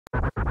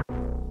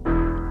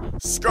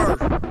Skirt,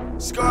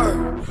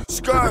 skirt,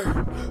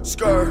 skirt,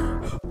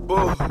 skirt,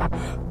 boo.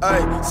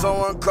 Ay,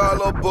 someone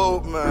call a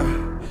boot,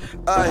 man.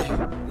 Ay,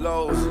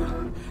 Lowe's.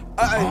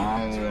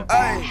 Ay,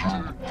 ay.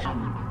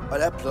 Oh,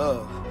 that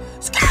plug.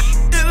 If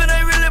it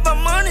ain't really my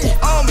money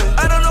on me,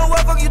 I don't know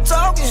what fuck you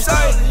talking.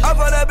 Ay, I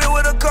fuck that bitch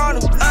with a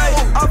condom.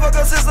 Ay, I fuck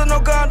her sister no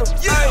condom.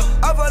 Ay,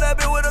 I fuck that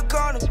bitch with a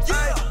condom.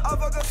 Ay, I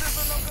fuck her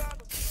sister no condom.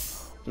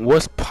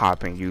 What's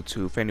poppin',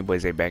 YouTube?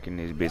 FendiBoyZay back in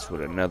this bitch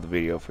with another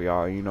video for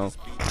y'all. You know,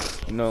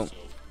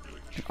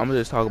 I'm gonna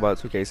just talk about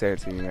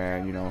 2K17,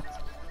 man. You know,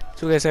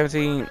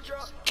 2K17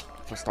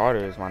 for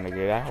starters, my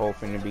nigga. That whole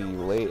finna be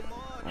lit.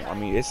 I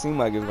mean, it seemed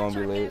like it's gonna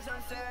be lit.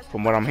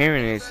 From what I'm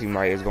hearing, it seems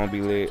like it's gonna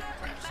be lit.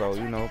 So,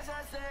 you know,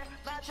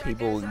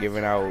 people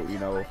giving out, you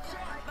know,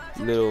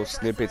 little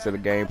snippets of the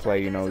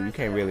gameplay. You know, you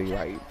can't really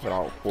like put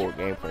out full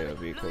gameplay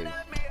of it, cause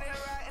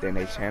then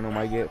their channel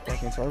might get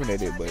fucking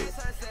terminated. But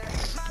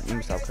let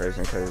me stop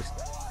cursing, cause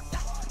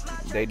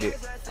they did.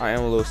 I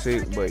am a little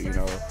sick, but you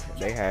know,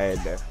 they had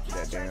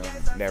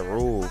that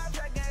rule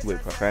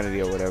with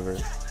profanity or whatever.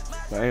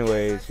 But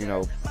anyways, you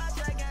know,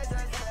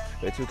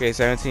 the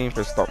 2K17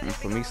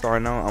 for me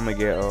starting out, I'm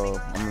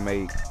gonna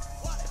make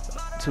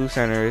 2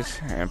 centers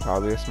and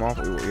probably a small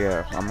forward.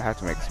 Yeah, I'm gonna have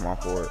to make a small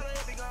forward.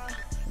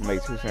 I'm gonna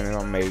make 2 centers.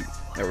 I'm gonna make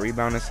a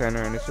rebounding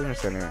center and a shooting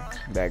center.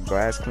 That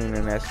glass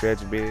cleaning, that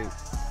stretch big.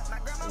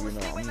 You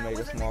know, I'm gonna make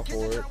a small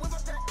forward.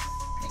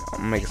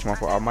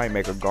 I might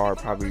make a guard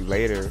probably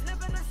later.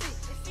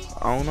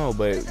 I don't know,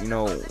 but you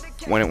know,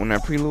 when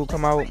that prelude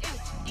come out,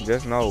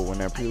 just know when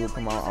that prelude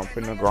come out, I'm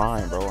finna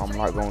grind, bro. I'm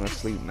not going to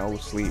sleep, no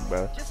sleep,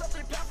 bro.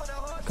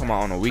 Come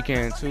out on the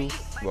weekend too.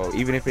 Well,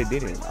 even if it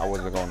didn't, I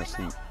wasn't going to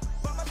sleep.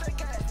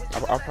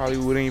 I probably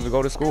wouldn't even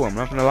go to school. I'm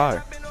not gonna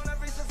lie.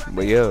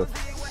 But yeah,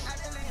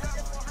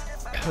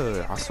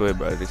 I swear,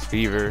 bro, this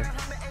fever,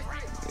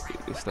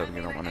 this stuff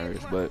getting on my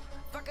nerves. But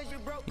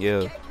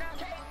yeah,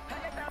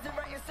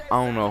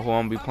 I don't know who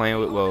I'm gonna be playing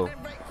with. Well,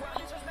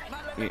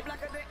 yeah,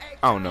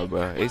 I don't know,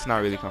 bro. It's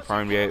not really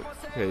confirmed yet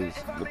because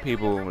the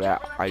people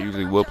that I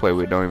usually will play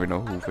with don't even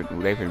know who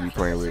they finna be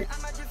playing with.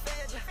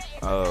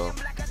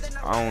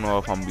 I don't know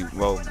if I'm gonna be.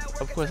 Well,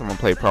 of course I'm gonna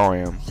play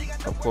Pro-Am.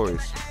 Of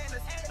course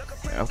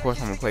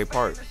I'm gonna play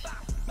Park.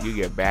 You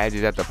get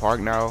badges at the park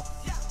now.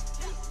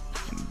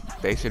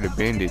 They should have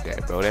been did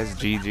that, bro. That's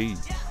GG.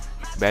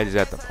 Badges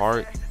at the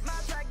park.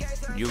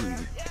 You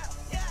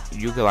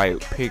could like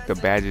pick the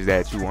badges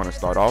that you want to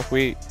start off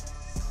with.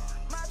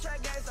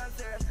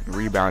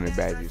 Rebounding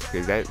badges,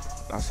 cause that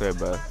I said,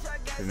 bro.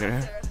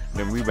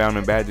 Them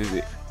rebounding badges,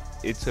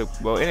 it took.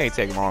 Well, it ain't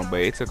take long,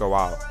 but it took a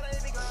while.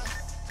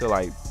 To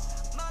like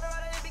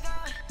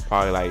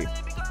probably like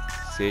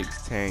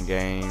 6-10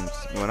 games.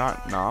 Well,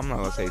 I'm not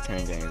gonna say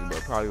 10 games,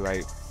 but probably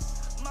like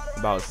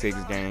about 6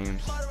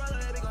 games,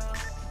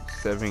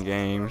 7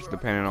 games,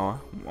 depending on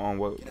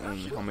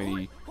how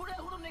many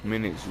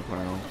minutes you play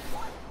on.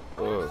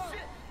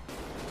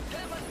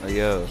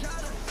 Yeah,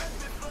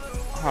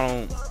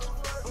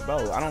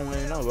 I don't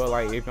really know, bro.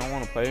 Like, if you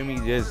want to play with me,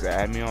 just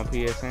add me on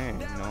PSN.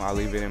 You know, I'll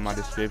leave it in my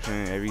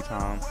description every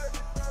time.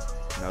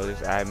 You know,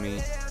 just add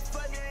me.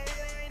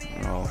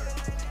 You know,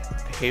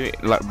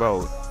 hit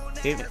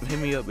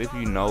me up if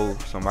you know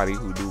somebody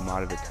who do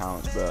modded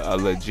accounts, bro. A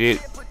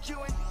legit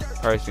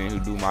person who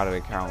do modded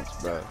accounts,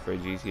 bro, for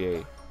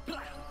GTA.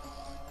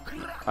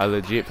 A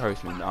legit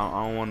person.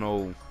 I don't want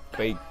no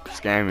fake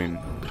scamming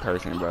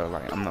person, bro.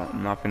 Like, I'm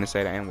not finna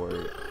say the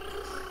N-word.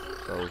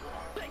 So,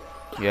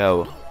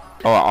 yo.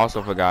 Oh, I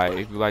also forgot,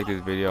 if you like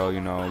this video,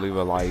 you know, leave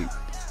a like.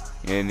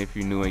 And if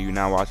you're new and you're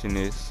not watching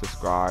this,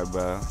 subscribe,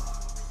 bro.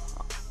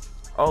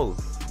 Oh,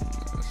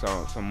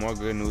 so some more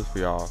good news for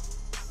y'all.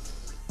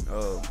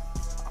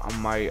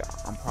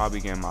 I'm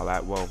probably getting my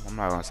laptop. Well, I'm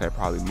not gonna say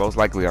probably. Most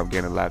likely, I'm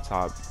getting a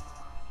laptop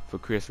for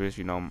Christmas.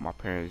 You know, my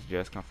parents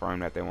just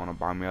confirmed that they want to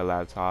buy me a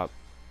laptop.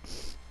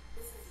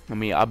 I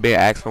mean, I've been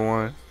asked for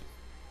one,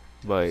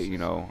 but you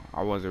know,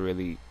 I wasn't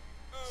really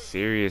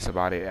serious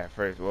about it at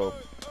first. Well,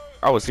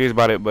 I was serious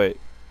about it, but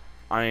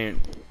I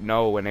didn't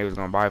know when they was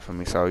gonna buy it for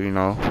me. So you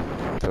know,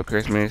 for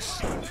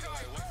Christmas,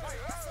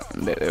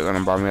 they're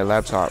gonna buy me a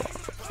laptop.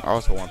 I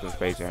also want the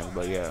Space Jams,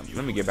 but yeah,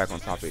 let me get back on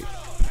topic.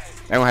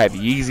 They gonna have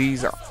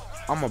Yeezys.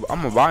 I'm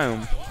gonna buy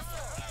them.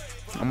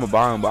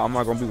 But I'm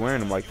not gonna be wearing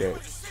them like that.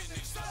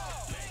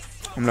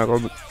 I'm not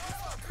gonna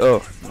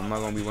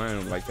be wearing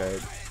them like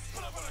that.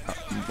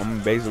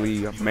 I'm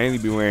mainly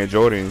be wearing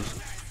Jordans.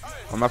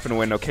 I'm not finna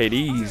wear no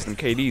KDs. Them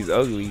KDs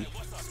ugly.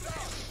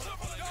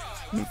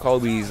 Them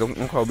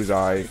Kobe's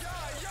alright.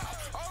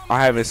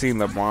 I haven't seen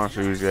LeBron's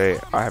shoes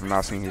yet. I have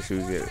not seen his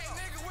shoes yet.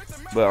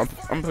 But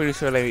I'm pretty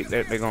sure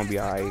they're gonna be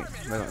alright.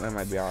 They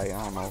might be alright.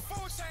 I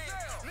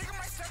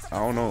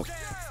don't know.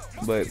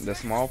 But the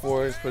small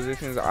forwards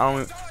positions,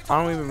 I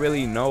don't even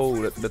really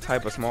know the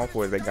type of small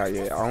forwards they got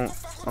yet. I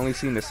only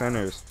seen the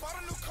centers.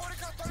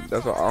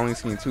 That's what I only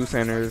seen 2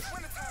 centers.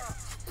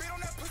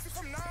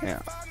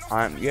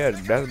 Yeah,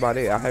 that's about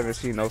it. I haven't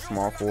seen no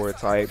small forward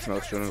types,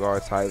 no shooting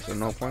guard types, or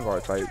no point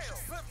guard types.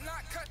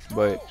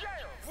 But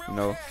you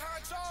know,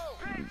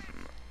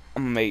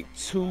 I'm gonna make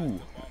two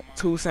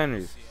 2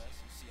 centers.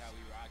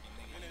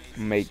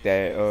 Make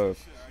that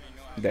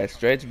that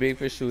stretch big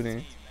for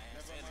shooting,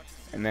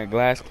 and that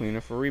glass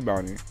cleaner for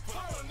rebounding.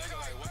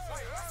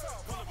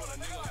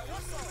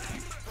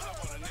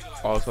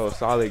 Also,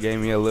 Solid gave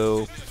me a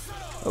little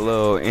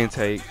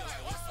intake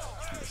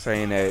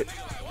saying that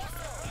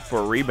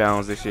for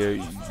rebounds this year,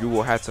 you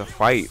will have to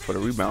fight for the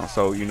rebound.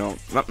 So, you know,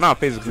 not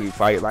physically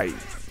fight, like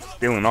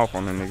stealing off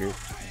on the nigga.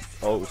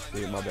 Oh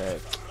shit, my bad.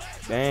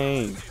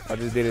 Dang, I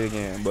just did it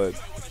again. But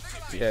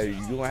yeah,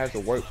 you gonna have to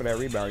work for that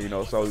rebound, you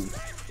know. So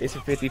it's a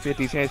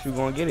 50-50 chance you're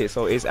gonna get it.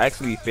 So it's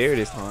actually fair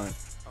this time.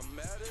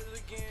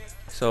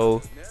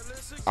 So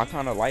I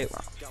kind of like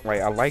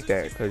I like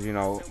that, because, you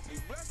know,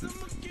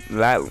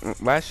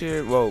 last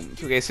year, well,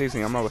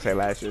 2K16, I'm not gonna say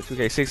last year,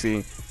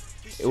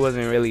 2K16, it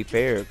wasn't really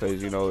fair,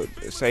 because, you know,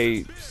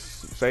 say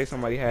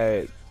somebody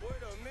had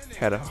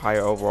a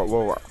higher overall.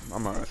 Well,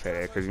 I'm not gonna say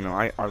that, because, you know,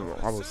 I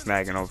was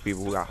snagging on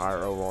people who got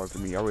higher overalls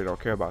than me. I really don't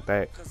care about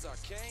that.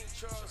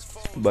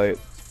 But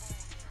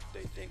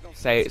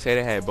say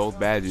they had both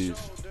badges,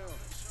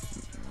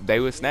 they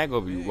would snag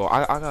over you. Well,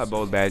 I got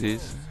both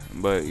badges,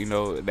 but, you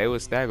know, they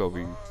would snag over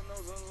you.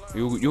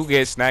 You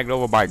get snagged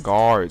over by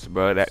guards,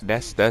 bro.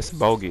 That's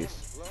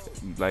bogus.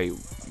 Like,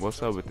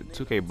 what's up with the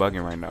 2K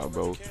bugging right now,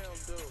 bro?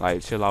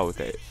 Like, chill out with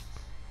that.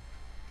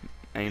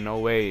 Ain't no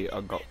way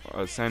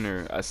a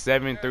center, a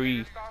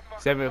 7'3"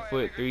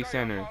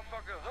 center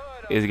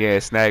is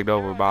getting snagged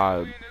over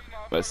by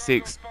a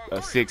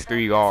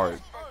 6'3"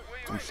 guard.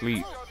 I'm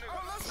sleep.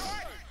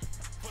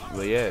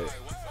 But yeah,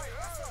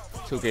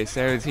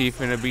 2K17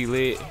 finna be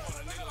lit.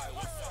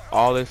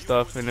 All this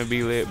stuff finna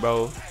be lit,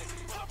 bro.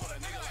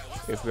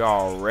 If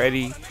y'all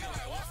ready,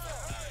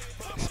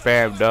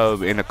 spam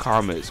dub in the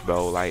comments,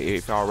 bro. Like,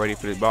 if y'all ready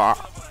for this, bro.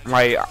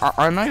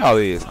 I know y'all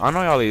is. I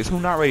know y'all is. Who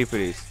not ready for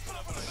this?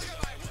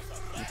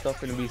 This stuff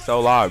finna be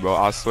so live, bro.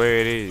 I swear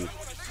it is.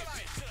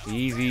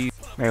 Yeezys.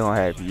 They gonna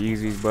have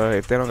Yeezys, bro.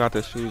 If they don't got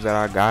the shoes that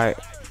I got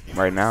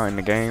right now in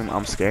the game,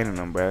 I'm scanning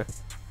them, bro.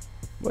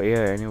 But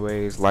yeah,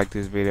 anyways, like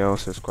this video,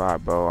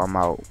 subscribe, bro. I'm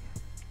out.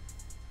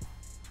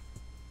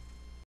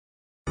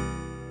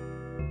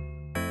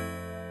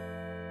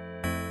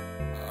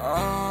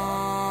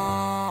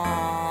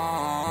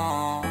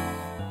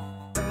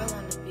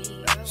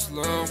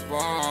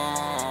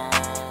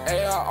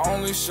 Hey, I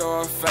only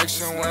show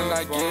affection when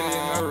I get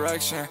an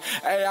erection.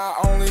 Hey, I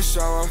only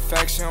show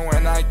affection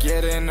when I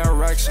get an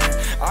erection.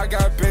 I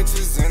got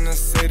bitches in the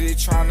city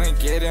tryna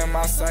get in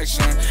my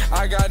section.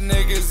 I got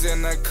niggas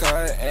in the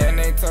cut and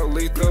they took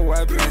lethal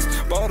weapons.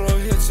 Bodo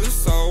hit you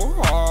so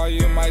hard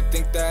you might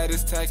think that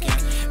it's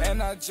Tekken.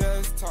 And I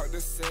just talked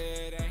to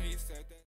Sid and he